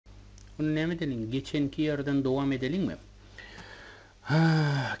Bunu ne edelim? Geçenki yerden devam edelim mi?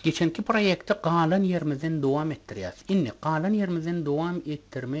 Geçenki projekte kalan yerimizden devam ettireceğiz. İnne kalan yerimizden devam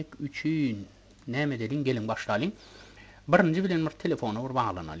ettirmek için ne edelim? Gelin başlayalım. Birinci bilen bir telefona bir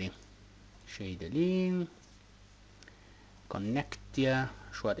bağlanalım. Şey edelim. Connect diye.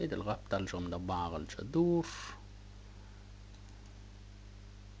 Şu an edil kaptalcımda bağlıca dur.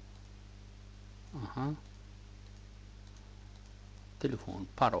 Aha. Telefon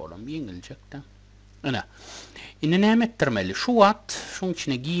parolum yenilecekti. Ana. İnne ne ettirmeli? Şu wat şunun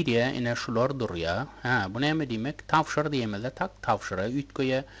içine giriyor. İnne şular duruyor. Ha, bu ne demek? Tavşır diyemezler. Tak tavşıra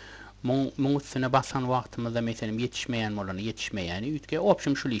ütköye Mun üstüne basan vaktimizde mesela yetişmeyen olanı yetişmeyeni ütke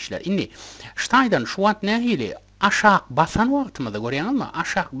option şu işler. İnni Staydan şu an ne hili aşağı basan vaktimizde görüyorsunuz mu?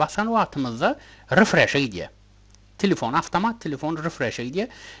 Aşağı basan vaktimizde refresh'e gidiyor. Telefon avtomat telefon refresh'e gidiyor.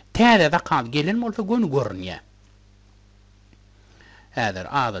 Terde de kal gelin mi olsa görünüyor. Eğer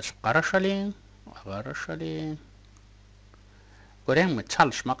ağız karışalım. Görüyor musun?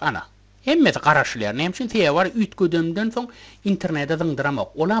 Çalışmak ana. Hemmet karışılıyor. Ne için diye var ütködümden son internete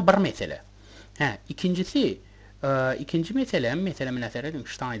zındıramak. Ola bir mesele. Ha, ikinci mesele mesela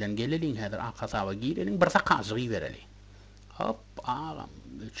Stein'den gelelim hedir akasava girelim bir zakazı verelim. Hop ağam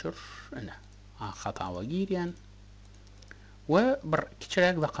üçür ana akasava giren ve bir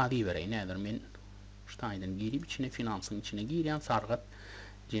küçük zakazı verelim nedir men Stein'den girip içine finansın içine giren sargıt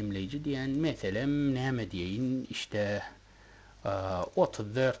cemleyici diyen meselem ne diyeyin işte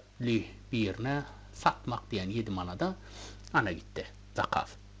 34'lü birine satmak diyen 7 manada ana gitti zakaz.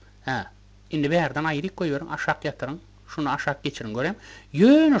 Ha. Şimdi bir yerden ayrık koyuyorum aşağı yatırın. Şunu aşağı geçirin göreyim.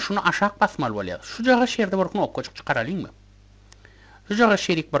 Yönü şunu aşağı basmalı oluyor. Şu cağı şerde bir knopka çıkaralım mı? Şu cağı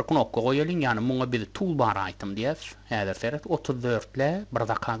şerik bir knopka koyalım yani buna bir toolbar item diyez. Eğer seyret 34 ile bir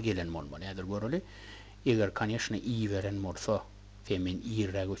zakaz gelen olmalı. Eğer görülü. Eğer kanyaşına iyi veren olsa femin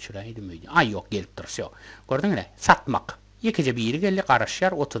iyi regoçuraydı mıydı? Ay yok gelip dursa yok. Gördün mü? Satmak. Yekece bir yeri geldi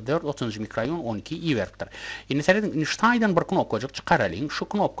karışır 34 30 mikroyon 12 iyi veriptir. Şimdi seyredin Stay'dan bir knopkacık çıkaralım. Şu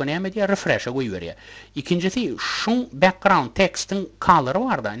knopka ne diye refresh'e koyuveriyor. İkincisi şu background text'in color'ı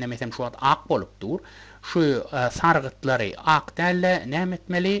var da ne mesela şu an ak bolup dur. Şu sargıtları ak derle ne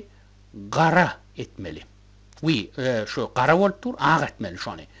etmeli? Qara etmeli. Şu qara bolup dur ak etmeli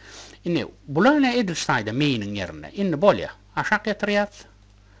şu an. Şimdi bular ne edil Stay'da main'in yerine. Şimdi böyle aşağı yatırıyaz.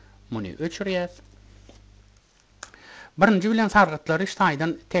 Bunu öçürüyaz. Birinci bilen sargıtları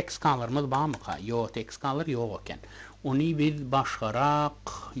Stay'dan text kalırımız bağ mı? Yo text kalır yok iken. Onu biz başkarak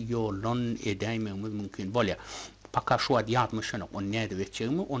yolun edememiz mümkün. Böyle paka şu ad yatmışını onu ne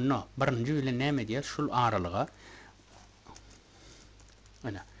edeceğimi onu birinci bilen ne mediyaz şu aralığa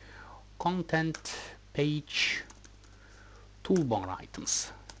ana content page toolbar items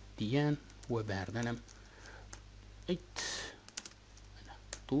diyen ve berdenem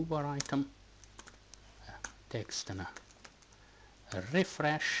toolbar item textine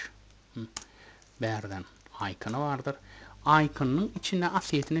refresh berden iconu vardır. Icon'un içinde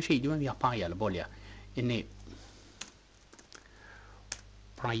asiyetine şey diyorum yapayal böyle. Yani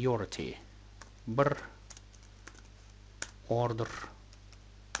priority bir order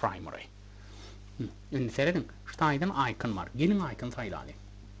primary. Yani seyredin. Stay'dan icon var. Gelin icon sayılalım.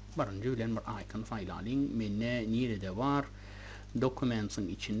 Birinci bilen bir icon sayılalım. Menne nerede var? Documents'ın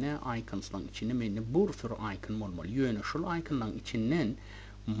içinde, icons'ın içinde menne bir sürü icon olmalı. Yani şu icon'ın içinden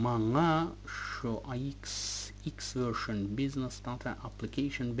bana şu X version business data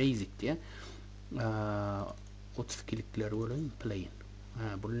application basic diye 30 klikleri olayım plain.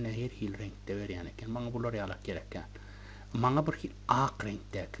 Bunun her hil renkte ver yani. Bana bunları yalak gerek yani. Bana bir hil ak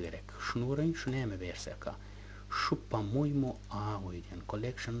renkte gerek. Şunu renk şunu eme versek ha. Şu pamoymo yani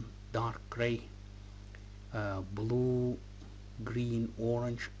collection dark gray blue green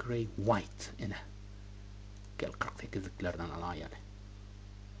orange gray white ene. Gel 48'liklerden ala yani.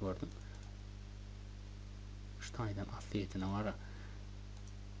 Gördün. Stay'dan asliyetine var.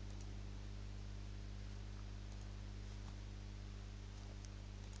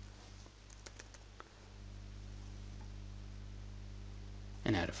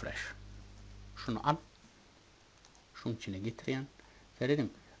 Ene refresh. Şunu al. Şunun içine getiren.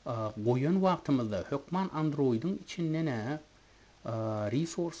 Seyredin. Koyun vaktimizde Hökman Android'in içine ne?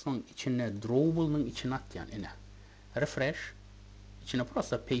 Resource'ın içine Drawable'ın içine at yani ene. Refresh. İçine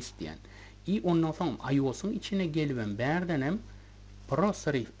prosa paste diyen. Ondan sonra iOS'un içine geliven berdenem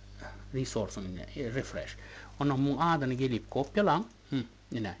prosa resource'un refresh. Onun bu adını gelip kopyalan.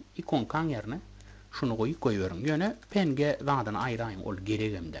 Yine ikon kan yerine şunu koyuyorum. Yine penge adını ayırayım ol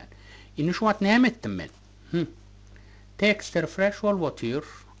gereğimden. Şimdi şu an ne ettim ben? Text refresh ol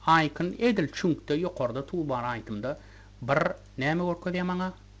batıyor. Icon edil çünkü yukarıda toolbar item'da bir ne mi korku diye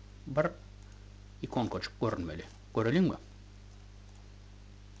bana? bir ikonkacık görünmeli. Görelim mi?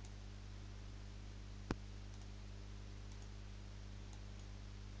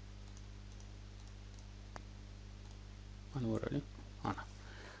 Ana görelim. Ana.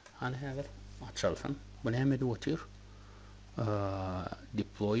 Ana heger açalsın. Bu ne mi otur?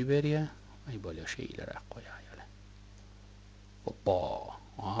 Deploy veriye. Ay böyle şeylere koyayım. Hoppa.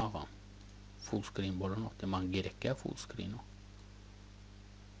 Aha. Full screen bolun optimal gerek ya full screen o.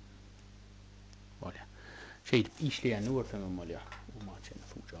 Böyle. Şey işleyenini görtemem oluyor. O maçın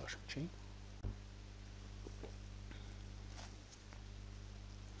fucaşın şey.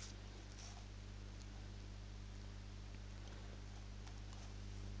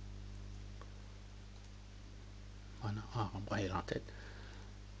 Bana ağam gayret et.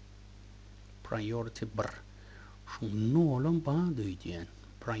 Priority 1. Şu nolun bana duyduğun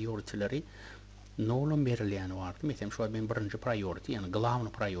priority'leri nolun verileni vardı. Mesela şu an ben birinci priority yani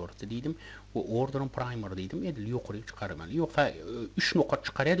главный priority dedim. Bu order'ın primer dedim. Edil yukarı çıkarmalı. Yoksa 3 nokta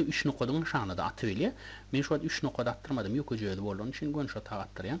çıkarıyordu. 3 noktadan aşağına da atıveli. Ben şu an 3 nokta attırmadım. Yukarıcıydı olduğun için gönç hata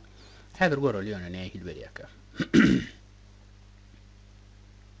attırıyan. Hedir görülüyor ne ehil veriyek.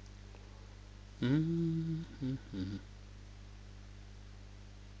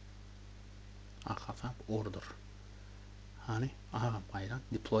 Arkasam order. Hani aha bayram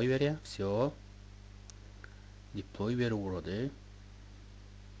deploy veriyor. Все. Deploy veri burada.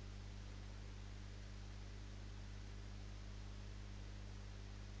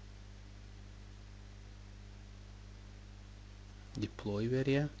 Deploy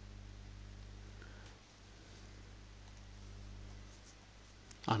veriyor.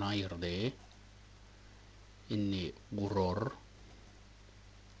 Ana ayırdı. İnni gurur.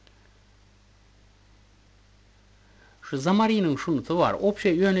 Şu Xamarin'in şunusu var. Opşe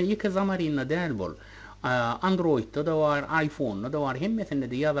yöne iki Xamarin'la değil bol. Android'da da var, iPhone'da da var.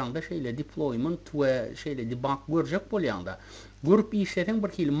 Hemmesinde de yazanda şeyle deployment ve şeyle debug görecek bol yanda. Görüp işleten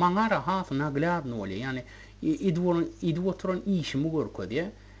bir kili mana rahat nagladın oluyor. Yani idvoturun işi mi görüyor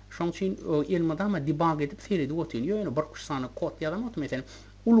diye. Şunun için ilmada ama debug edip seyredi oturuyor. Yani bir kuş sana kod yazan mesela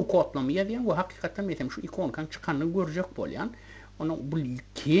ulu kodlama yazan bu hakikaten mesela şu ikonkan çıkanını görecek bol yani. Onu bu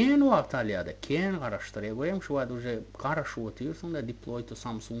keyin vaqt alyada, keyin qarashtirib qo'yam, shu vaqt уже qarashib o'tirsan da deploy to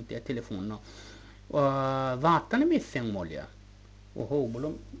Samsung diye telefonni. Vaqtda nima etsang bo'lya? Oho,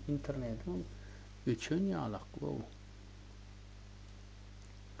 bulim internetim uchun yalaq bu.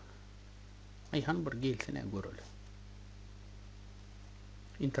 Ayhan bir gelsene görül.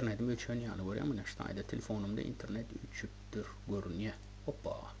 İnternetim üçün yani görüyor musun? İşte telefonumda internet üçüttür görünüyor.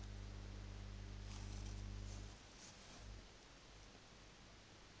 Hoppa.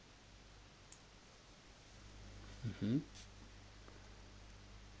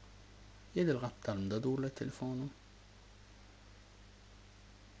 Yedil kaptalımda doğru telefonum.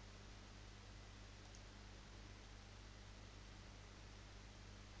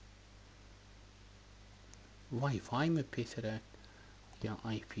 Wi-Fi mi pesirek? Ya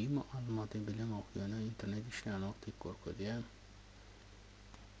IP mi almadı bilen okuyana internet işleyen okuyup korku diye.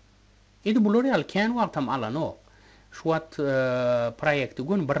 Idi bu L'Oreal kendi vaqtam alan o. Şu at proyekti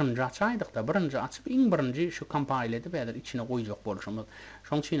gün birinci açaydık da birinci açıp in birinci şu compile edip eğer içine koyacak boluşumuz.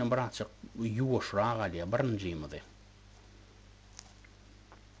 Şonun için bir açık yuvuşrağı alıyor birinciyimizi.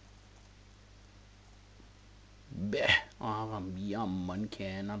 Beh ağam yamman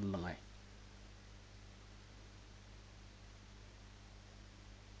kendi alınay.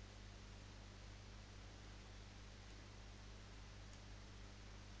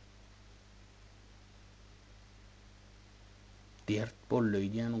 Dert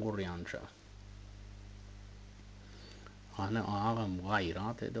bolluydiyen kuryanca. Hani ağam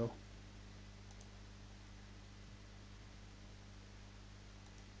gayrat edo.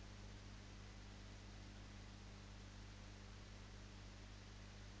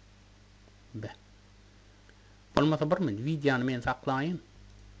 Beh. Olmasa bir mi videonu men saklayın.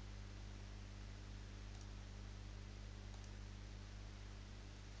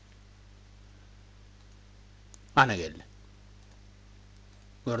 Ana geldi.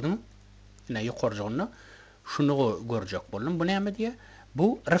 Gördün mü? Yine yukarıcığını şunu görecek boldum. Bu ne diye?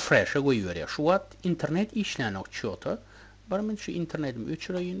 Bu refresh'e koyuyor. Şu an internet işleyen açıyordu. Ben şu internetimi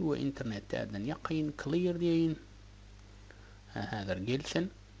öçüreyim ve internetlerden yakayım, clear diyeyim. Hazır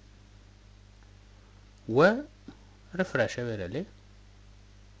gelsin. Ve refresh'e vereli.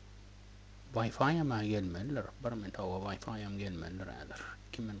 Wi-Fi'ye mi gelmeliler? Ben hava Wi-Fi'ye mi gelmeliler? Hazır.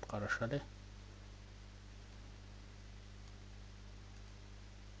 Kimin karışalı?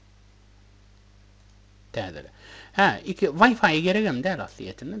 Tədəli. İki Wi-Fi-yə gerəkəm də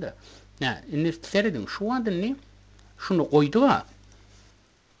əsliyətində də. İndi seyredin şu anda ne? Şunu koydu ha.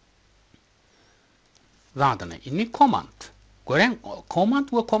 zadyny. Inni command. Gören command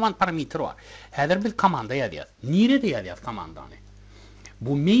ve command parameter var. Häzir biz komanda ýazýar. Nirede ýazýar komandany?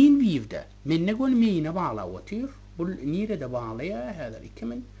 Bu main view'de menne gön main'e bağlap otyr. Bu nirede bağlaya häzir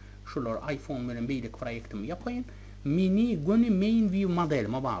 2000 şular iPhone bilen beýlik proýektimi ýapaýyn. Meni gönü main view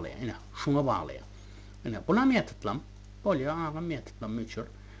modelime bağlaya. Ine şuna bağlaya. Ine bula metodlam. Bolýa aga metodlam meçhur.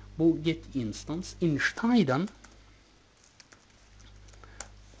 Bu get instance instaydan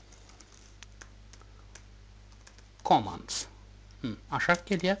commands. Aşağı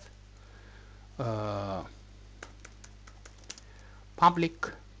gelýär. Public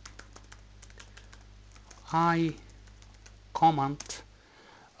I command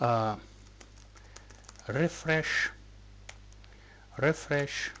refresh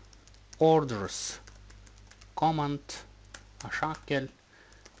orders command aşağı gel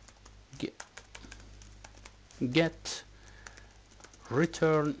get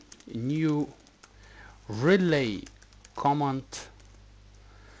return new relay command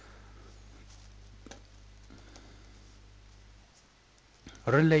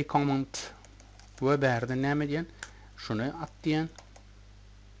ve berdi näme diýen şunu at diýen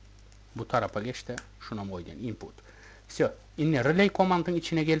bu tarafa geçti şuna koy diýen input. Şo, inne relay command'ın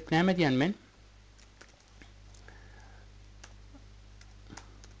içine gelip näme diýen men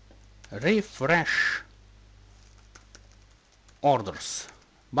refresh orders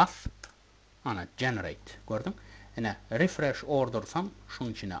bas ana generate gördün. Ene refresh orders'am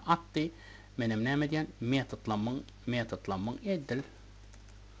şunun içine atdy. Menem näme diýen metodlamyň edil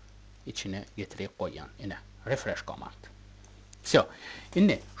içine getirip koyan. Ene refresh command. So,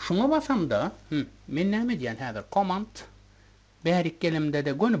 inne şuna basamda men näme diýen häzir command bärik gelimde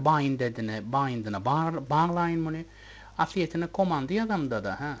de gönü bind'ine bağlayın bunu. Asliyetine command ýazamda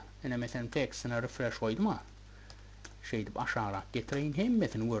da ha. Ene mesela text'ine refresh koydum şey dip aşağı getireyin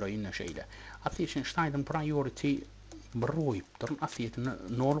hemmesini göreyin şeyle. Asliyetine ştaýdan priority broýupdyr. Asliyetine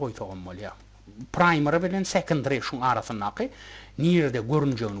nol goýsagam bolýar. Primary bilen secondary şun arasyndaky nirede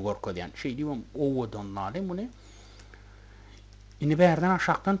görünjegini görkezýän şey diýem owadan naly bunu. Indi berden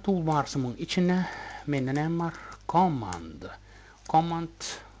aşağıdan toolbarsymyň içine mende näme var? Command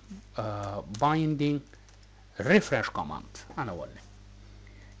binding refresh command. Ana boly.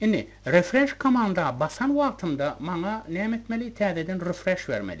 Indi refresh commanda basan wagtymda maňa näme etmeli? Täzeden refresh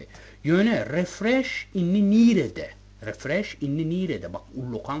bermeli. Ýöne refresh inni nirede bak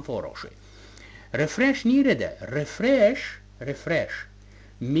ullukan foroşy. Refresh nirede? Refresh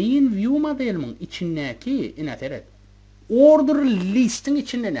main view modelimiň içindäki inateret order listin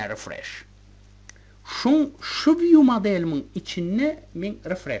içinde ne refresh. Şu view modelimiň içinde men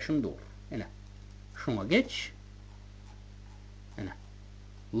refresh'im dur. Ene. Şuna geç. Ene.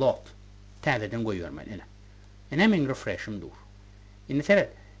 Load. Täzeden goýýarman ene. Ene men refresh'im dur. Ine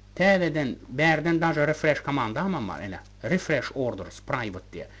seret täzeden berden daja refresh komanda hamam var ene. Refresh orders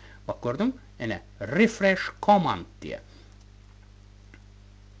private diye. Bak gördüm? Ene refresh command diye.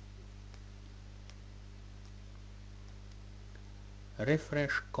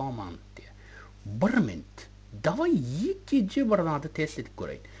 Refresh command diye. Bir minut. Dava ýetji bir zady test edip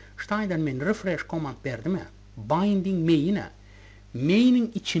göreýin. Ştaýdan men refresh command berdim ha. Binding main'e.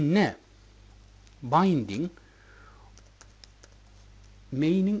 Main'in içine main'in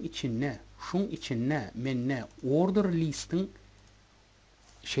içine şun içine menne order list'in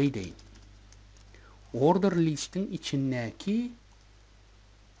şey deyin. Order list'in içindeki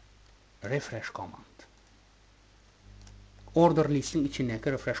refresh command. Order list'in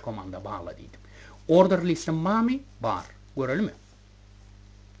içindeki refresh command'a bağla dedim. Order list'in mami var. Görelim mi?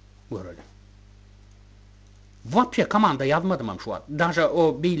 Görelim. Vapşe komanda yazmadım şu an. Daja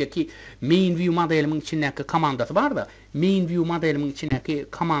o beyle ki main view modelimin içindeki komandası var da main view modelimin içindeki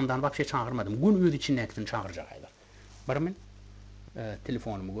komandan vapşe çağırmadım. Gün öz içindekini çağıracaklar. Barmen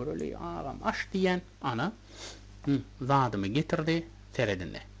telefonumu göreli ağam aç diyen ana zadımı getirdi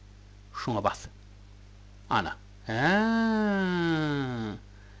seredinle. Şuna bas. Ana.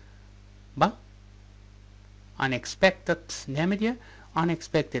 Bak. Unexpected ne mi diye?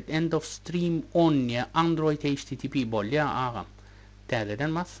 Unexpected end of stream on ya Android HTTP bolya ağam. Täzeden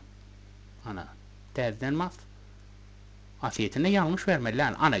mas. Ana. Täzeden mas. Asiyetinde yanlış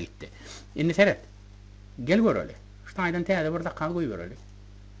vermeliler. Ana gitti. Indi seret. Gel göreli. Ştaýdan täze bir dakika goýbereli.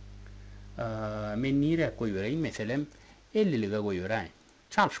 Men nire goýbereyim meselem 50'lige goýbereyim.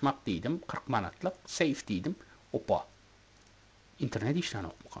 Çalışmak diýdim 40 manatlyk, safe diýdim. Opa. İnternet işden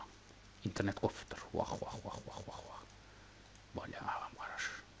okmuka. İnternet kopupdyr. Wah. Bolýa agam garaş.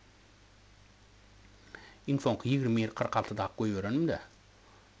 Infonky 20-46 dakika goýberenim de.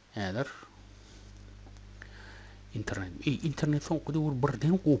 Häzir internet soňky dur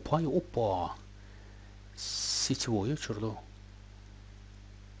birden gopaý opa. Sitivo'yu uçurdu.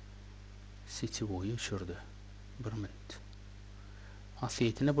 Sitivo'yu uçurdu. Bir minut.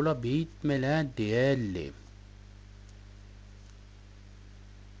 Hasiyetine bula bitmele değerli.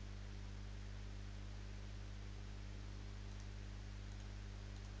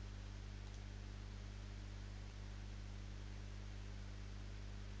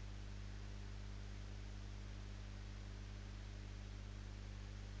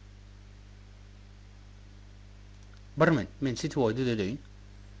 Bir minut. Men Sitivo'yu dedeyin.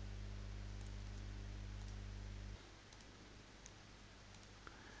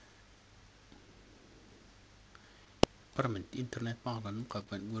 Bir minut. İnternet bağlanım.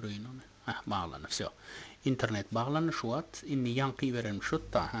 Ben göreyim onu. Heh, bağlanır. Все. İnternet bağlanır şu at. İnni yankı verelim şu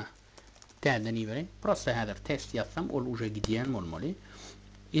da. Heh. Derden iyi vereyim. Prosta header test yapsam ol uca gidiyen olmalı.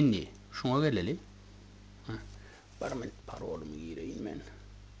 İnni. Şuna geleli. Heh. Bir minut parolumu gireyim ben.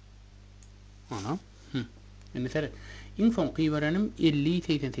 Ana. Hı. İnni seyret. İnfon kıyverenim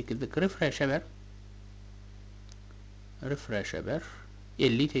 50-88'lik refresh'e ver. Refresh'e ver.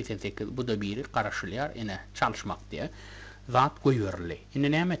 50-88 bu da biri karşılayar yine çalışmak diye. Zat koyuyorlar.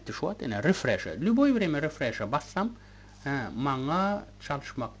 Yine ne etti şu an? Yine refresh'e. Lüboy vereyim refresh'e bassam bana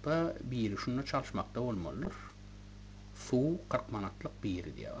çalışmakta biri şunu çalışmakta olmalıdır. Su 40 manatlık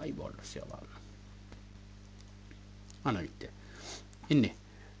biri diye. Ay bu olur siyalarına. Ana bitti. Yine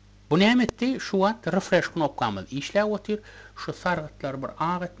bu ne etti? Şu an refresh knopkamız işlev otur. Şu sargıtlar bir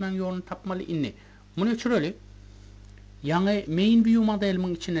ağ etmen yolunu tapmalı. Yine bunu uçurali. Yani main view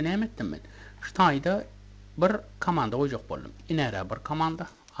modelimin içinde ne ettim ben? Ştayda bir komanda koyacak boldum. İnere bir komanda.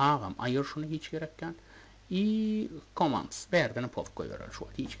 Ağam ayır şunu hiç gerekken. Commands. Berdene pop koyuyorlar şu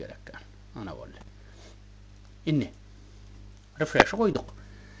an hiç gerekken. Ana oldu. İnne. Refresh'ı koyduk.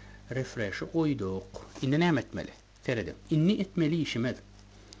 Refresh'ı koyduk. İnne ne etmeli? Seyredin. İnni etmeli işimiz.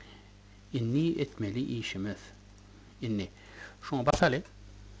 İnni etmeli işimiz. İnni. Şuna basalım.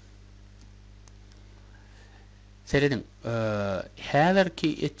 Seyredin. Her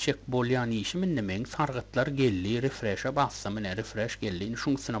ki etçek bolyan işimin demek sargıtlar geldi, refresh'e bassam ne refresh geldi.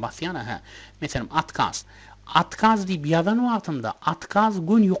 Şunusuna basyana ha. Mesela atkaz. Atkaz deyip yazan vaxtımda atkaz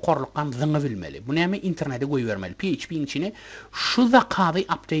gün yukarılıktan zıngı bilmeli. Bu neyme internete koyuvermeli. PHP'nin içine şu zakadı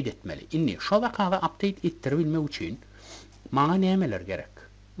update etmeli. İnni şu zakadı update ettirebilmek için bana neymeler gerek?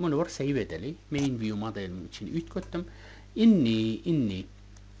 Bunu var save edeli. Main view modelimin içine ütköttüm. İnni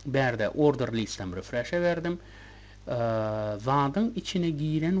berde order listem refresh'e verdim. Zadın içine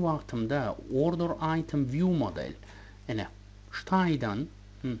giren vaxtımda order item view model yani ştaydan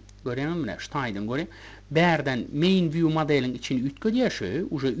görüyor musun? Ştaydan görüyor. Berden main view modelin içine ütköd yaşıyor.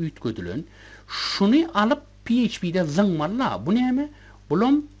 Uca ütködülün. Şunu alıp PHP'de zıngmalı. Bu ne mi?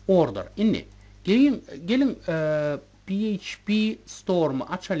 Bulum order. İnni. Gelin PHP store'mu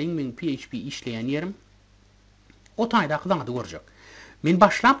açalım. Ben PHP işleyen yerim. O tayda akıdan görecek. Men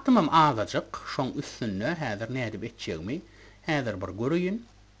başlaptım azıcık, şon üstünde, hazır ne edip eteceğimi, hazır bir göreyim,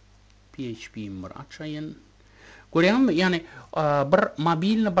 PHP'mi bir açayım. Görüyor musun? Yani bir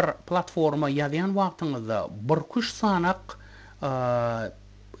mobil bir platforma yazıyan vaxtınızda bir kuş sanak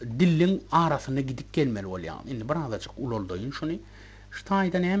dilin arasında gidip gelmeli oluyor. Şimdi bir azıcık uloldayın şunu.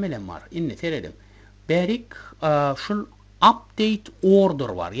 Ştayda ne emelem var? Şimdi seyredin. Berik şu update order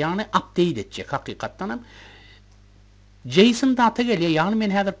var. Yani update edecek hakikaten. JSON data geliyor. Yani ben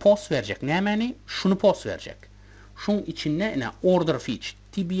header post verecek. Ne yani? Şunu post verecek. Şunun içinde ne order fetch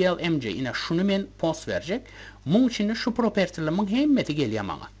tbl mj yine şunu ben post verecek. Bunun içinde şu property'lerin hemmeti geliyor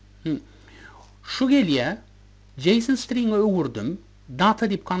bana. Şu geliyor. JSON string'i öğürdüm. Data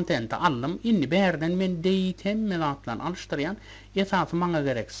dip content'i aldım. İnni berden ben date hemmelatlan alıştırayan esası bana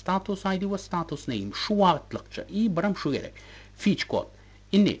gerek status id ve status name. Şu vaatlıkça. İyi bıram şu gerek. Fetch code.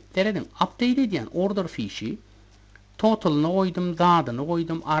 İnni deredin update ediyen order fetch'i total'ını koydum, zadını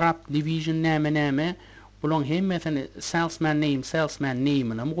koydum, Arap division neme. Bulun hemmesini salesman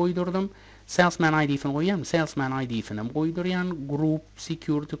name'ını koydurdum. Salesman id'ini koyayım. Salesman id'ini koyduryan. Group,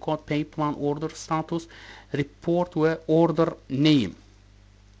 security code, pay plan, order status, report ve order name.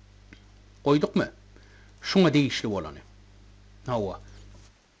 Koyduk mu? Şuna değişli olanı. Hava.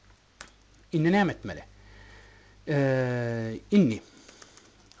 İnni ne etmeli? İnni.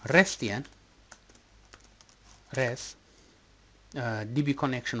 Rest diyen. Rest. DB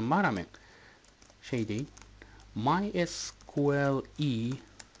connection var ama şey değil. MySQL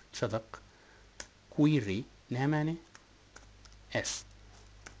çadak query ne yani? S.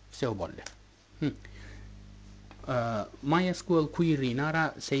 Sev bolle. MySQL query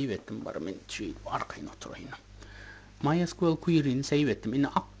nara save ettim. Bari ben şey arkayına oturayım. MySQL query'ni save ettim. Yine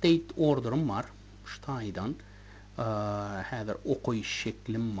update order'ım var. Ştaydan. Häzir okuýuş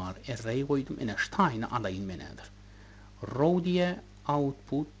şeklim var. Array koydum. Ene ştaýny alayyn men häzir. Row diye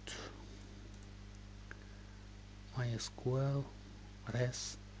output MySQL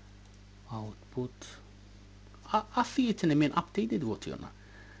res output affiyetini men update edip otuyorlar.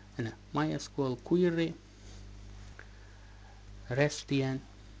 Ene MySQL query res diyen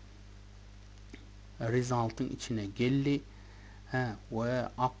result'ın içine geldi ve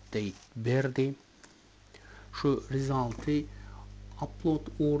update verdi. Şu result'ı upload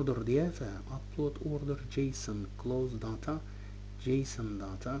order diyese upload order JSON close data JSON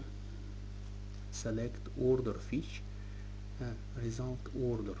data select order fish result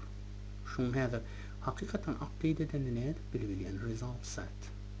order şun hada hakikaten update eden ne bilbilen result set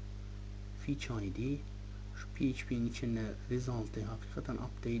fish id şu php'nin içine result'ı hakikaten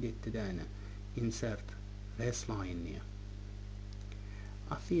update etti de insert res line diye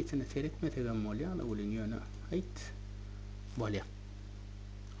afiyetine teretmete gamoli ala ulin yöne ait böyle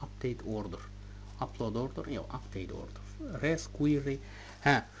update order upload order yok update order res query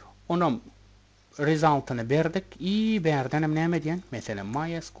onun result'ını verdik i verdenim ne diyen mesela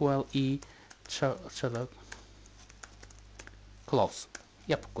MySQL i çalık close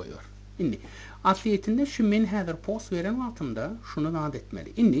yapıp koyuyor. Şimdi afiyetinde şu min header post veren altında şunu da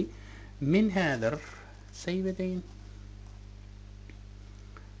etmeli. Şimdi min header save edeyim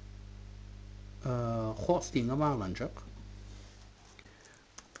hosting'e bağlanacak.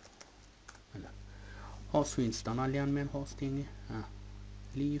 Hostwings'tan alayan men hosting'i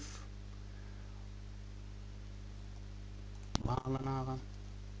leave bağlanağım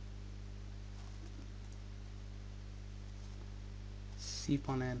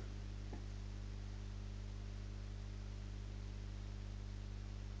cpanel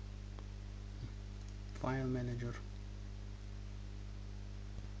file manager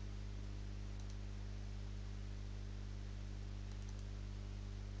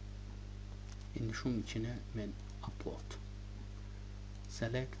şimdi şunun içine ben upload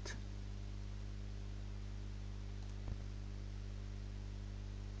select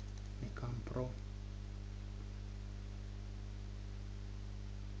Mekan Pro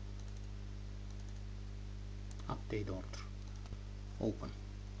update order open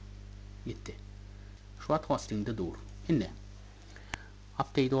gitti. Şu an hosting'de dur. Şimdi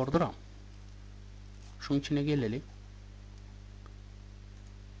update order'a şunun içine gelelim.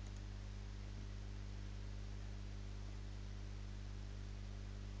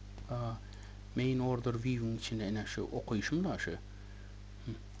 Main order view'un içine şu okuyuşum da şu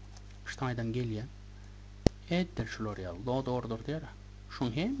ştaydan geliyor. Edder şu oraya load order diyor.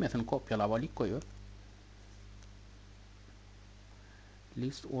 Şun hem mesela kopyalavalık koyuyor.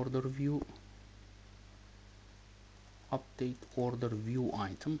 List order view update order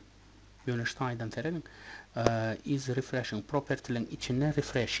view item böyle ştaydan terenin is refreshing property'lerin içinde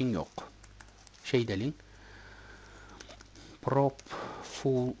refreshing yok. Şey delin prop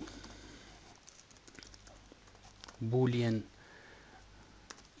full boolean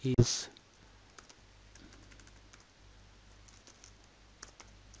is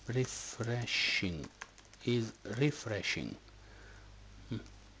refreshing is refreshing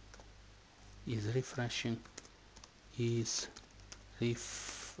is refreshing is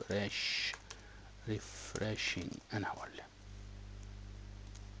refreshing ana valla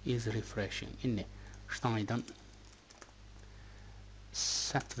is refreshing inni ştaydan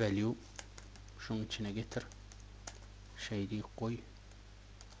set value şunun içine getir şey diye koy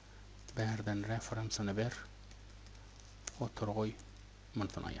berden referansını ver otur koy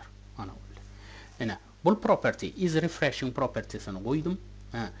mantın ayar ana valla ene bu property is refreshing property'sini koydum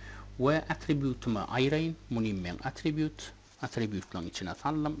ve attribute'umu ayırayım munim ben attribute'ların içine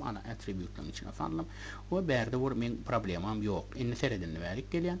sallam ana attribute'ların içine sallam ve berde vur men problemam yok inni seredinni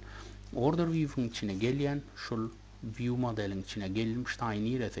verik gelen order view'un içine gelen şul view modelin içine gelmiş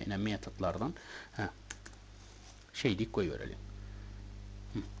tiny resine metodlardan şey dik koyuverelim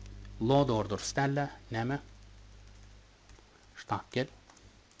load order stelle neme gel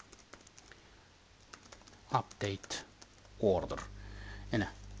update order ene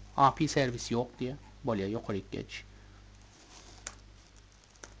API servis yok diye böyle yukarı geç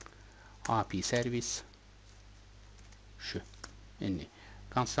API servis şu eni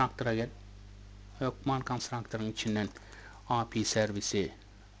constructor'a gel Ökman constructor'ın içinden API servisi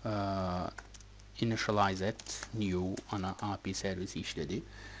initialize et new ana API servisi işledi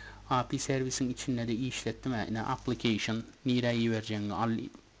API servisin içinde de işlettim yani application nereyi vereceğini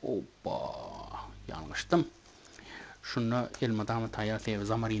hoppa yanlıştım şunu elmadan tayar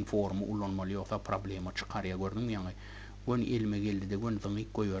Xamarin formu kullanmalı yoksa problemi çıkarıyor gördün mü yani Gon ilme geldi de gon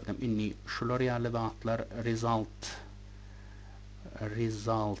zıngık koyverdim. İnni şular ýaly zatlar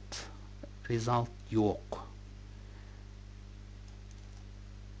result yok.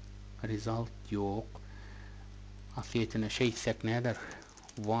 Result yok. Afiyetine şey seknedir.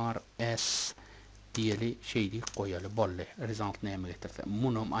 Var s diyeli şeydi koyalı bolle. Result neyme getirse.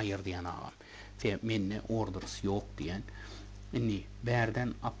 Munum ayır diyen ağam. Fe menne orders yok diyen. Inni berden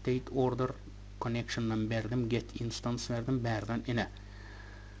update order connection'dan berdim. Get instance verdim. Berden ine.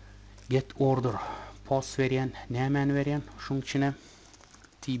 Get order post veriyen. Nemen veriyen. Şunun içine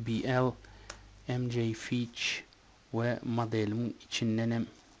tbl mj fetch ve modelim içindenim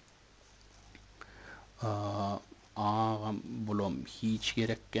ağam bulum hiç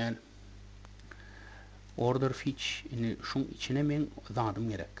gerekken order fetch ini şun içine men zadım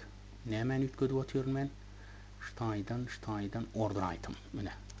gerek. Nemen ütködü atıyorum men ştaydan order item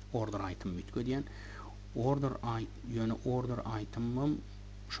mine order item ütködiyen order yönü order item'ım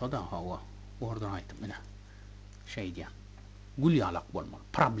şoda hava order item mine şey diyen gül yalak bolmalı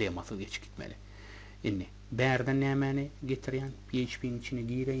problemasız geç gitmeli. Inni berden nemeni getiriyen PHP'nin içine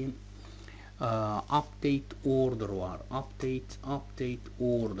gireyin. Update order var. Update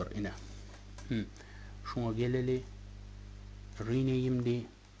order ine. Şuna geleli rename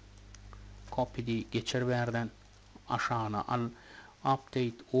copy geçir berden aşağına al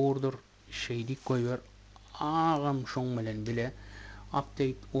update order şeydi koyver ağam şun bilen bile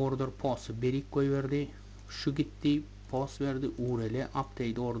update order post berik koyverdi şu gitti post verdi url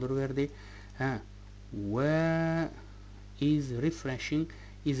update order verdi ve is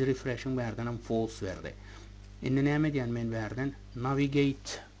refreshing berden false verdi. Inni näme diyen men berden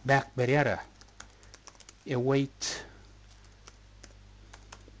navigate back berýär. Await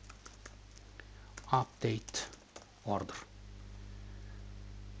update order.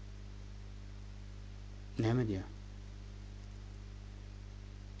 Näme diýär?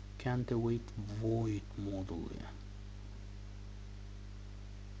 Can't await void module ya.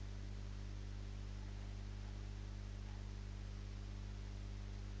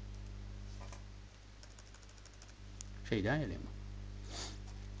 Şey daha mi?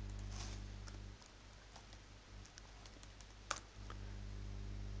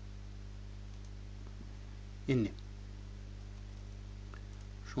 Inni.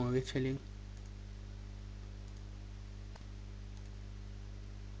 Şuna geçelim.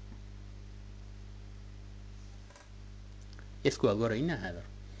 SQL göreyim ne haber?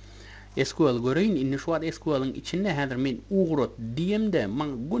 SQL göreyim inni şu an SQL'ın içinde haber men uğrat diyem de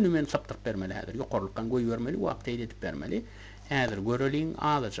man bunu men saptırıp vermeli haber. Yukarılıktan koy vermeli, u update edip vermeli. Haber göreliğin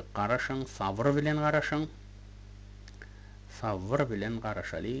azıcık qaraşın, sabır bilen qaraşın. Sabır bilen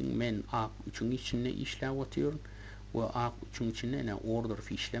qaraşalıyın. Men A3'ün içinde işlev atıyorum. Ve A3'ün içinde ne order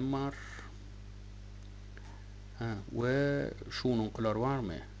fişlem var. Ve şunun kılar var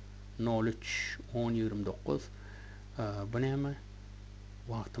mı? Knowledge 10.29 bu ne mi?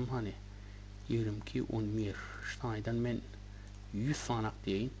 Vaktim hani 22.11 ştaydan men 100 sanak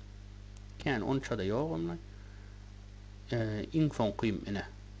deyin. Kan 13'a da yok onunla. İnfon kıyım ine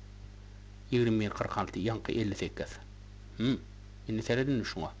 21.46 yankı 58. İni seyredin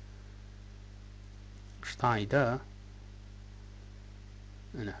şuna. Ştayda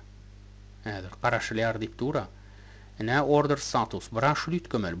ine qaraşlyar dip dura. Ine order status biraşly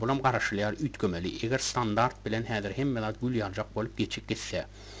ütkömeli. Bulam qaraşlyar ütkömeli. Eger standart bilen häzir hemmelat gül ýarjak bolup geçip getse.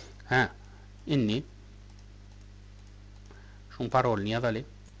 Inni şun parolny ýazaly.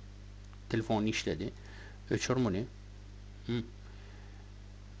 Telefon işledi. Öçürmüni.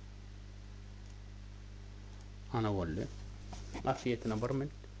 Ana bolly. Afiyetine barmen.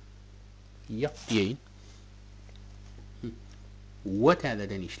 Yap diýin. What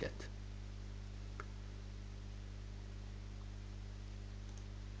hadadan işlet.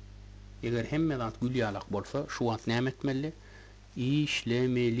 Eger hemmelat gül ýalak bolsa şu wagt näme etmeli?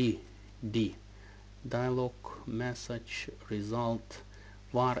 İşlemeli di. Dialog message result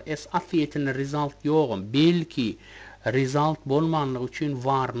var. Afiyetine result ýogum. Belki result bolmanlygy üçin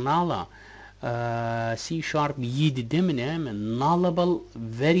var nala C# 7'de mi näme nullable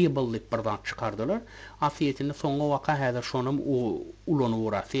variable'lik birden çıkardılar. Afiyetinde soňa waka häzir şonum ulany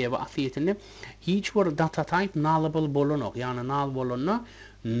wura. Sebäbi afiyetinde hiç bir data type nullable bolanok. Yani null bolana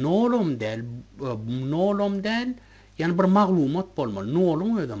nolum del yani bir maglumat bolmaly.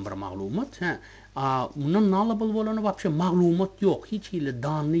 Nolum öden bir maglumat. Bunun nullable bolany wapşe maglumat yok. Hiç ile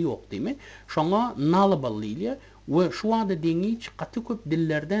danly yok diýme. Şoňa nullable diýilýär. Ve şu anda deňiç gaty köp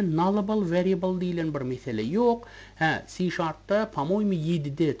dillerden nullable variable diýilen bir mesele yok. C#'da pamoymy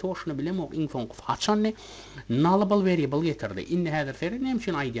 7'de toşuna bilemok infon haçanny nullable variable getirdi. Inni häzir seri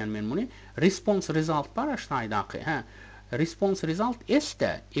nämçin aýdýan men muny response result bar aştaýdaky. response result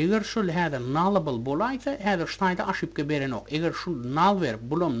iste eğer şu hada nullable bolaysa hada ştayda aşıpka beren ok. Eğer şu null ver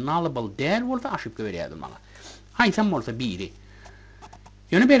bulum nullable değer olsa aşıpka veriyordum bana. Haysam olsa biri.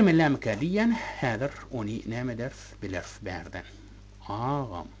 Yönü bermellem kadiyen hadır onu ne ders bilers berden.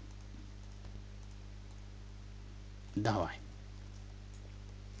 Ağam. Davay.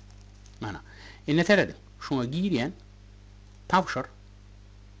 Mana. İnne teredin. Şuna giriyen tavşır.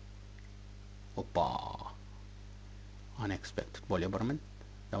 Hoppa. Unexpected. Bolya barmen.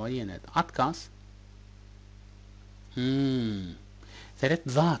 Davay yine atkas. Seret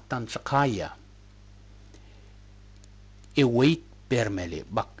zaten çıkaya. Wait vermeli.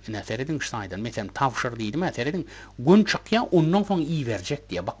 Bak ne seredin ştaydan. Mesela tavşır değildi mi? Seredin gün çıkya ondan sonra iyi verecek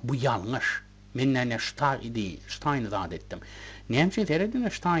diye. Bak bu yanlış. Men ne ştayını zat ettim. Nemçe seredin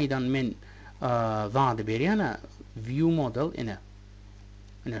ştaydan men zat beriyana view model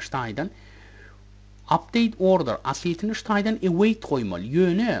ine ştaydan update order asitini ştaydan await koymalı.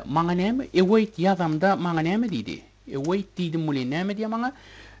 Yöne mağa neme await yazamda mağa neme dedi. Await dedim muli neme diye mağa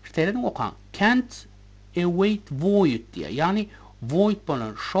seredin okan can't await void diye. Yani void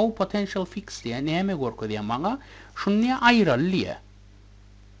bolan show potential fix diye neme gorko diye mağa şunniye ayrıl diye.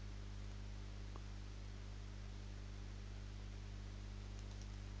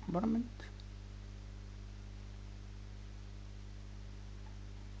 Barment.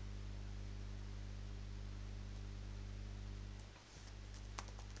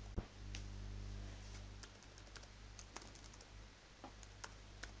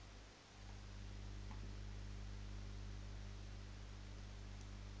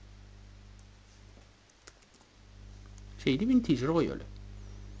 Şeydi integer koyuyor.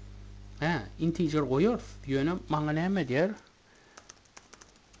 Integer koyuyor. Yönü mağa neme diyor.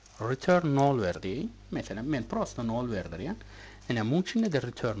 Return null verdi. Mesela ben prosto null verdir ya. Yani mümkün de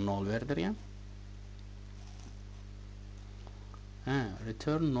return null verdir ya.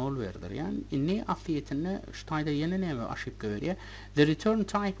 Return null verdir yani. İnni afiyetine ştayda yeni neme aşıp görüyor. The return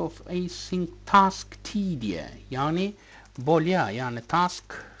type of async task t diye. Yani bolya yani task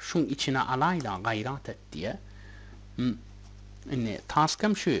şun içine alayla gayrat et diye. İnni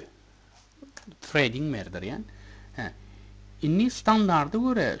task'ım şu. Threading verdir yani. İnni standardı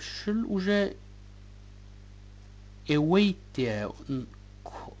göre şul uje await diye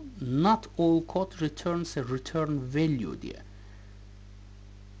not all code returns a return value diye.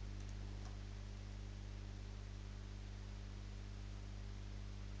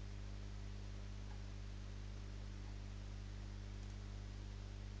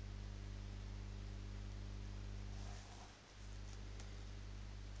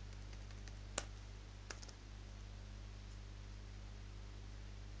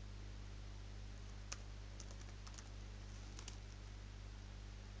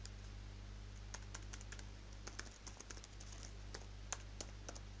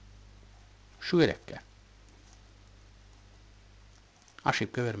 Şu gerekke.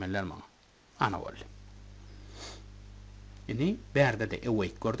 Aşıpka vermeler bana. Ana var. Yani berde de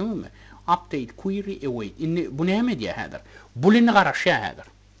await gördün mü? Update query await. İnni bu ne diye hadır. Bulini qarashya hadır.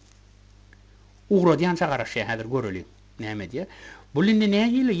 Uğra diyansa qarashya hadır görülü. Ne diye. Bulini ne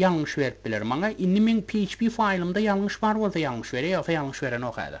ile yanlış verip bilir bana. İnni men PHP file'ımda yanlış var olsa yanlış veriyor yoksa yanlış veren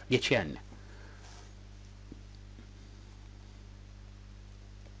o kadar. Geçenli.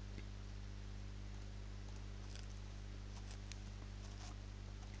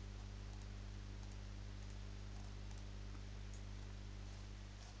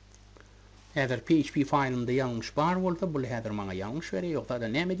 Eğer PHP file'ımda yanlış var olsa bul header bana yanlış veriyor yoksa da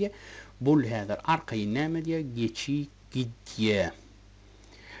ne diye bul header arkayı ne diye geçi gidiyor.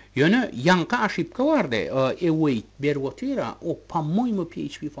 Yani yankı aşıpka vardı. Await bir votira o pamoymu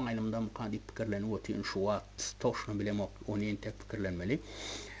PHP file'ımda mukaddi fikirlen votin şu at toşna bile onu tek fikirlenmeli.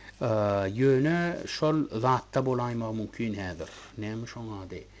 Yöne şol zatta bolayma mümkün header. Neymiş ona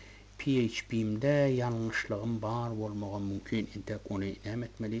de PHP'mde yanlışlığım var olmağa mümkün tek onu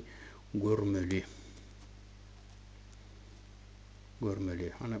etmeli. Görmeli.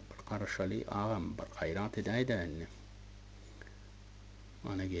 Hani bir karışalı ağam bir gayrat edeydi anne.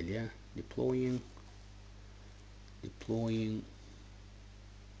 Ana geliyor. Deploying.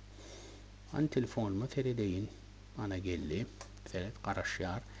 An telefonumu serideyin. Ana geldi. Seret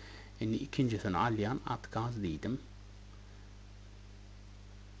karışıyor. Yani ikincisini alayan atkaz dedim.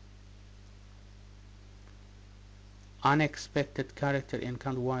 Unexpected character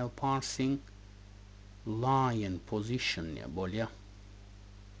encountered while parsing line position ya bolya.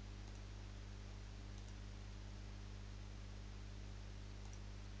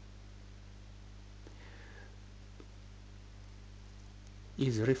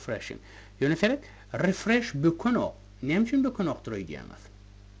 Is refreshing. Yani seret refresh بکنو Nem için bökönoktur öydiyemez.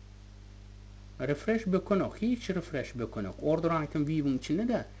 Refresh bökönok. Hiç refresh bökönok. Order item view'un içinde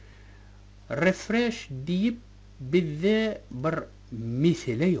de refresh deyip bizde bir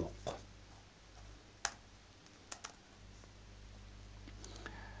mesele yok.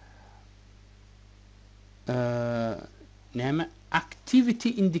 Näme activity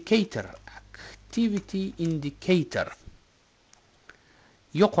indicator. Activity indicator.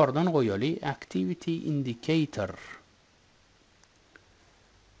 Yukarıdan koyali activity indicator.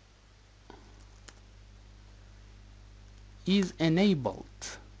 Is enabled.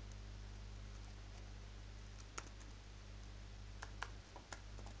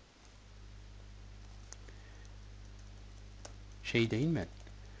 Şey değil mi?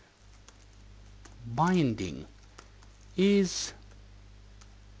 Binding is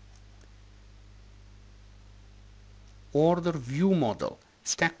order view model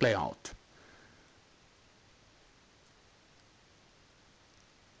stack layout.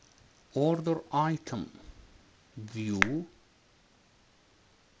 Order item view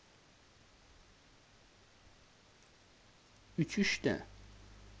üçte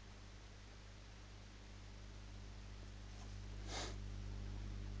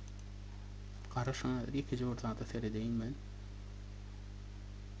karışana ikinci ortada seyredeyim ben.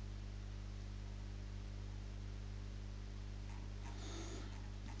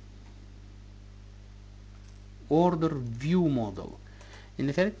 Order view model.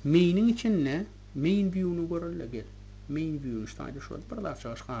 Şimdi main'in içinde main view'nu görürle gel. Main view'nu işte şöyle bir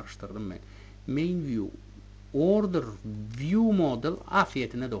daha karıştırdım ben. Main view order view model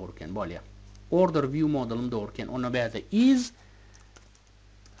afiyetine doğruken böyle. Order view model'ım doğruken ona bazı is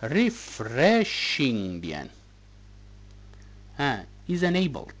refreshing diyen. Is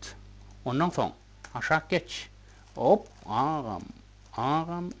enabled. Ondan sonra aşağı geç. Hop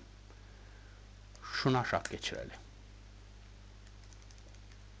ağam şunu aşağı geçirelim.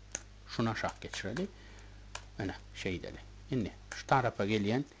 Şunu aşağı geçirelim. Öyle şey deli. Şimdi şu tarafa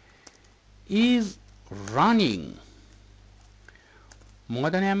gelen is running.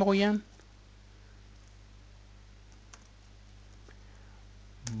 Buna da ne koyayım?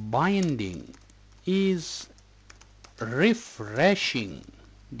 Binding is refreshing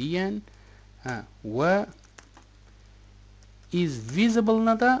diyen ve is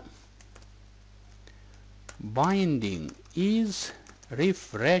visible da binding is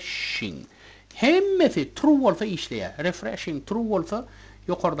refreshing. Hemmesi true olsa işleye. Refreshing true olsa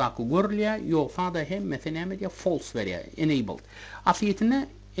yukarıdaki görülüyor. Yoksa da hemmesi ne diye false veriyor. Enabled. Afiyetine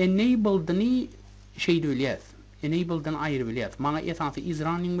enabled'ını şey diyorlar. Enabled'dan ayrı biliyor. Bana esası is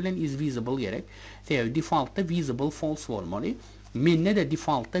running bilen is visible gerek. Default'ta visible false olmalı. Menne de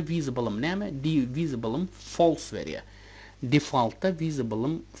default'ta visible'ım ne mi? Visible'ım false veriyor. Default'ta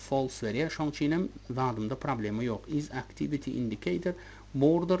visible'ım false veriyor. Şu an için zadımda problemi yok. Is activity indicator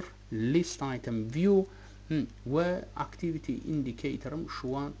border list item view ve activity indicator'ım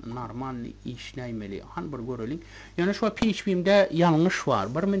şu an normal işlemeli. Han bir görelim. Yani şu PHP'mde yanlış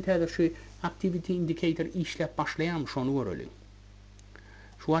var. Bir mintada şu activity indicator işlep başlayan şunu görelim.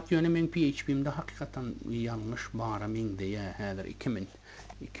 Şu an yani men PHP'mde hakikaten yanlış bara men diye hadır 2000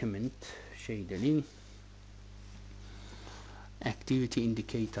 şey delin activity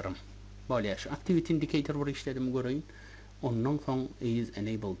indicator'ım. Böyle yaş. Activity indicator var işledim göreyim. Ondan sonra is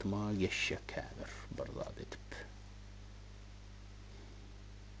enabled ma geçecek hadır. Burada edip.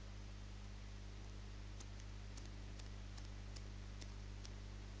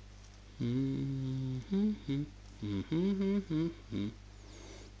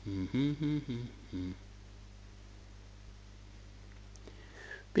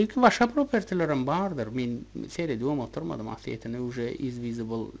 Belki başka propertilerim vardır. Ben seyrediyorum oturmadım. Asliyetine uca is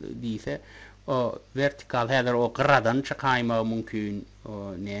visible değilse o vertikal header o kıradan çıkayma mümkün.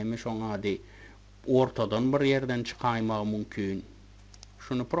 Neymiş ona adı ortadan bir yerden çıkayma mümkün.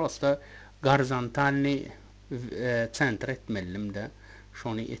 Şunu prosta horizontalni center etmelim de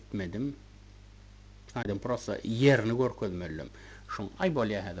şunu etmedim. Aydan prosta yerini görkezmelim. Şun ay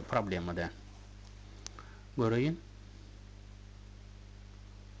böyle hadi problemi de. Göreyim.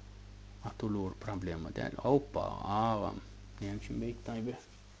 Atulur problemi de. Hoppa ağam. Neyim için beyt tabi.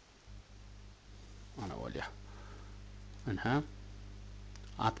 Ana böyle. Anha.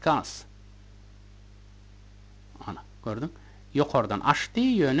 Atkas. Ana gördün. Yukarıdan açtığı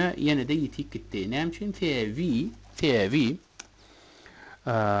yöne yine de yitik gitti. Neyim için? TV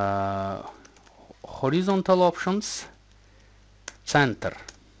horizontal options center,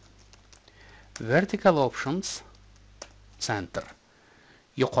 vertical options center.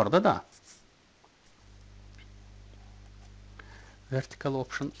 Yukarıda da vertical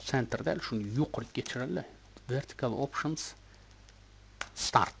option center değil, şunu yukarı geçirirler. vertical options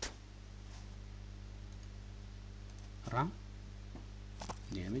start. Run.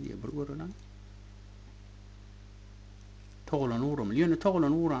 Nemi diye bir görülen. Toğlan uğramlı. Yönü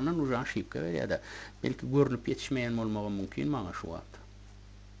toğlan uğranan ucan şipke ver ya da belki görünüp yetişmeyen olmağı mümkün bana şu an.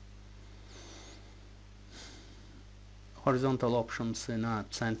 Horizontal options'ına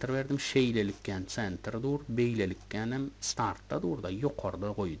center verdim. Şeylelikken center dur. Beylelikken hem start'ta dur da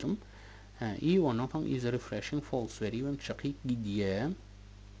yukarıda koydum. İyi ondan sonra is refreshing false veriyorum. Çıkıp gideyim.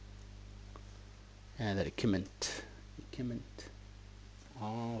 Yani comment.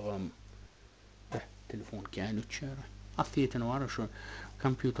 Ağam. Telefon kâin uçar. Afiyetine var şu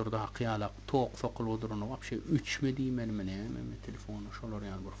kompüterda kıyalak toğ fakıl odurunu var şey 3 mi diyeyim benim telefonu şolar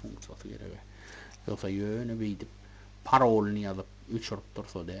yani bir fonksiyonu gerek. Yoksa yönü beydip parolunu yazıp 3 olup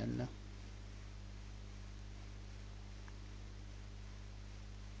dursa değil.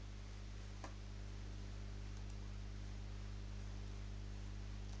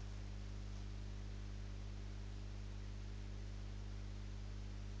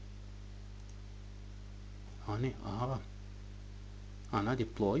 Hani ağam. Ana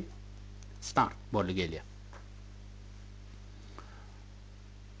deploy start böyle geliyor.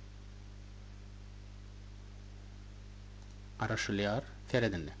 Araşılıyor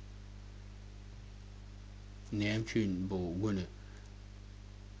Feredin'le. Neyim için bu günü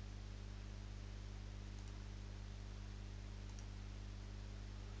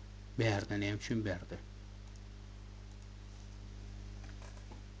berdi, neyim için berdi.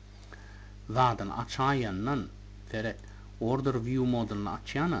 Zaten açayanın Fered order view modunu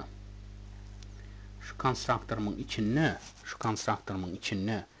açayana şu konstruktörümün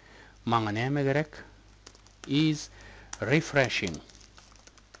içine bana neyime gerek? Is refreshing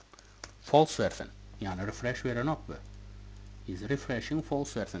false versin. Yani refresh veren yok bu. Is refreshing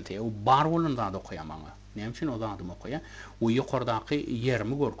false versin. O bar olun da okuya bana. Neyim için o da adım okuya. O yukarıdaki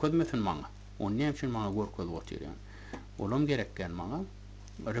yerimi görkezmesin bana. O neyim için bana görkez oturuyor yani. Olum gerekken bana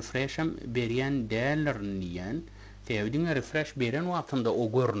refresh'em beriyen değerlerini yiyen tevdine refresh beren vaktinde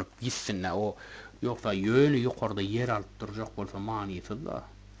o görünüp gitsin o yoksa yönü yukarıda yer alıp duracak olsa maniyeti da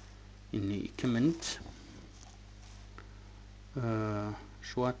inni comment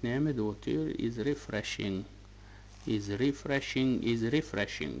şu an neyme oturuyor is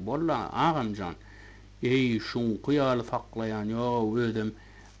refreshing bolla ağamcan şun kıyalı faklayan yo ödüm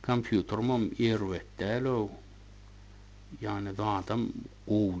kompütermim ervettel yani da adam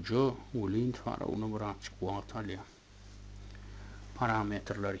ucu ulin fara onu bırak çıkıyor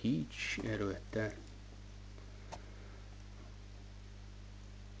parametreler hiç ervette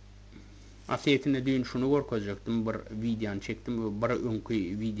asiyetinde dün şunu görközecektim bir videon çektim bir önkü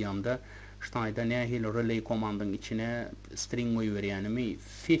videomda ştayda ne hil relay komandın içine string veriyanımı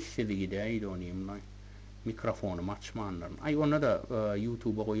fifth'i gideydi onayım mikrofonu açmanlarım ay onu da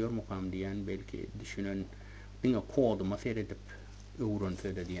YouTube'a koyuyorum okam diyen belki düşünün dinle koduma seyredip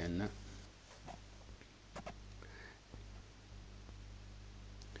öğrentide diyenler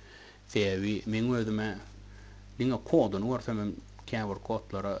fevi men ödüme dinle kodunu ortamım kâver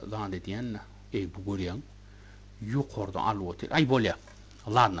kodlara zanned diyenler bu görüyen yukarıda alvotir ay bolya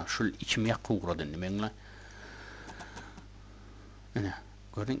Allah'ına şu içim yakı uğradın menle ne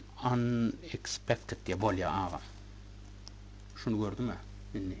gördün unexpected diye bolya ağam şunu gördün mü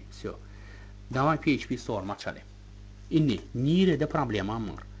inni so davay PHP sorma çalayım inni nirede problemim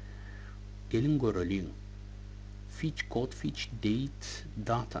var gelin görelim fetch code fetch date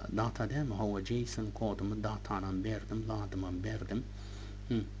data değil mi hava JSON kodumu datadan verdim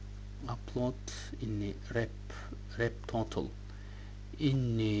upload inni rep total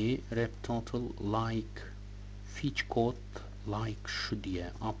inni rep total like fetch code like şu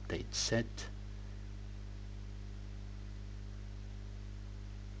diye update set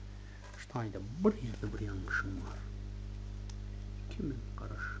ştayda bir yerde bir yanlışım var kimin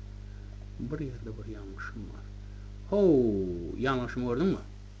karış bir yerde bir yanlışım var yanlışımı gördün mü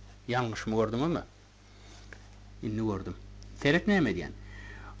yanlışımı gördüm ama inni gördüm seyret neyme diyen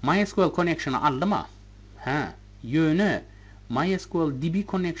MySQL connection'ı aldı mı yönü MySQL DB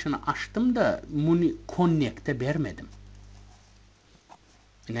connection'ı açtım da bunu connect'e vermedim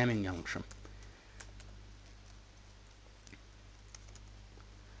nemin yanlışım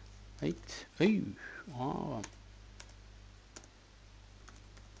evet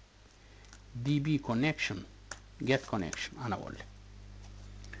DB connection get connection ana oldu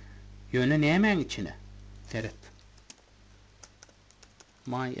yönü nemin içine seyret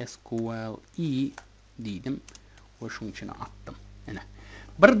MySQL dedim ve şunun içine attım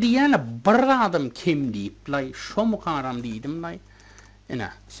bir diyene bir adım kim deyip şu mukaram dedim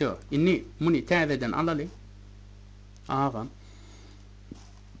so inni bunu teveden alalım Ağam.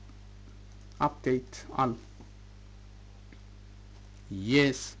 Update al.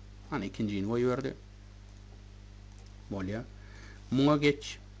 Yes. Hani ikinciyi koyuverdi. Bolya. Buna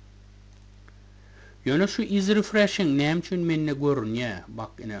geç. Yöne şu is refreshing nem için menne görünüyor. Bak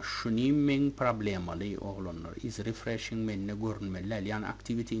yine şunu men problemalı oğlanlar. Is refreshing menne görünmeli. Yani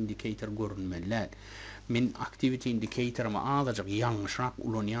activity indicator görünmeli. Men activity indicator ama azıcık yanlışrak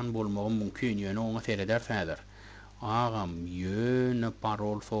ulanyan bolmağım mümkün. Yöne ona seyreder fedir. Ağam yöne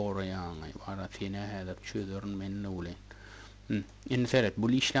parol sorayan. Vara fena hedir çözürün menne ulan. İnne seyret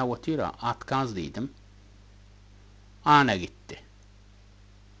bu işler vatira atkaz dedim. Ana gitti.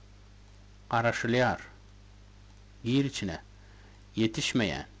 Karaşılayar. Gir içine.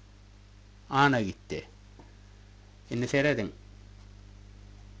 Yetişmeyen. Ana gitti. İnne seyredin.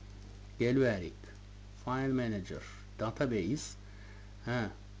 Gel verik. File Manager. Database.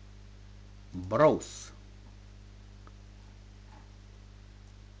 Browse.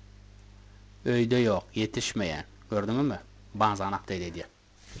 Öyde yok. Yetişmeyen. Gördün mü? Bazen update ediyor.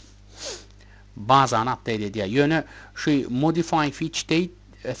 Bazen update ediyor. Yöne şu modify fetch date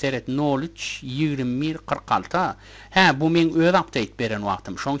seyret knowledge 21.46. Bu men öz update beren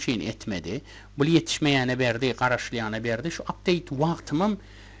vaqtım. Şoň için etmedi. Bu yetişmeyene berdi, garaşlayana berdi. Şu update vaqtymym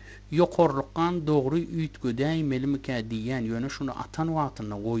yokorlukkan doğru ütgüdäy melimike diýen yöne şunu atan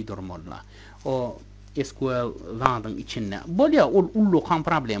wagtyna goýdurmaly. O SQL zadyň içinde. Bolýa ol ullukan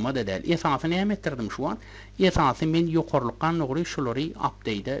problema da däl. Esasy näme etdirdim şu an? Esasy men yokorlukkan doğru şolary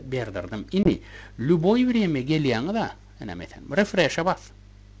update berdirdim. Indi luboy bireme gelýäňi da, ana meselen refresh'e bas.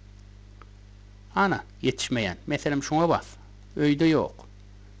 Ana yetişmeyen. Mesela şuna bas. Öyde yok.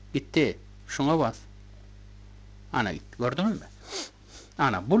 Gitti. Şuna bas. Ana gitti. Gördün mü?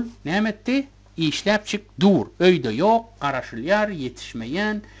 Ana bul. Ne etti? İşlep çık. Dur. Öyde yok. Karaşılyar.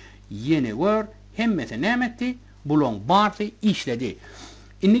 Yetişmeyen. Yeni var. Hem mesela ne etti? Bulon bardı. İşledi.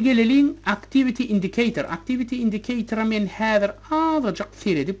 Inni gelelin activity indicator. Activity indicator'a men häzir azıcık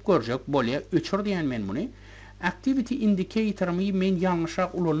seyredip görjek. Bolya öçür diýen men bunu. Activity indicator'my men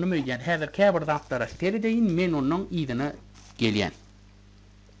ýalňyşak ulanmaýan. Häzir käbir daftara serideýin men onuň ýygyna gelýän.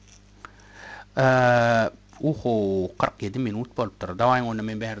 47 minut bolupdyr. Dawaň onu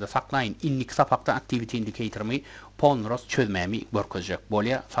men berde saklaýyn. Innik sapakda activity indicator'my polnuros çözmämi görkezjek.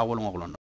 Bolya sag bolun oglanlar.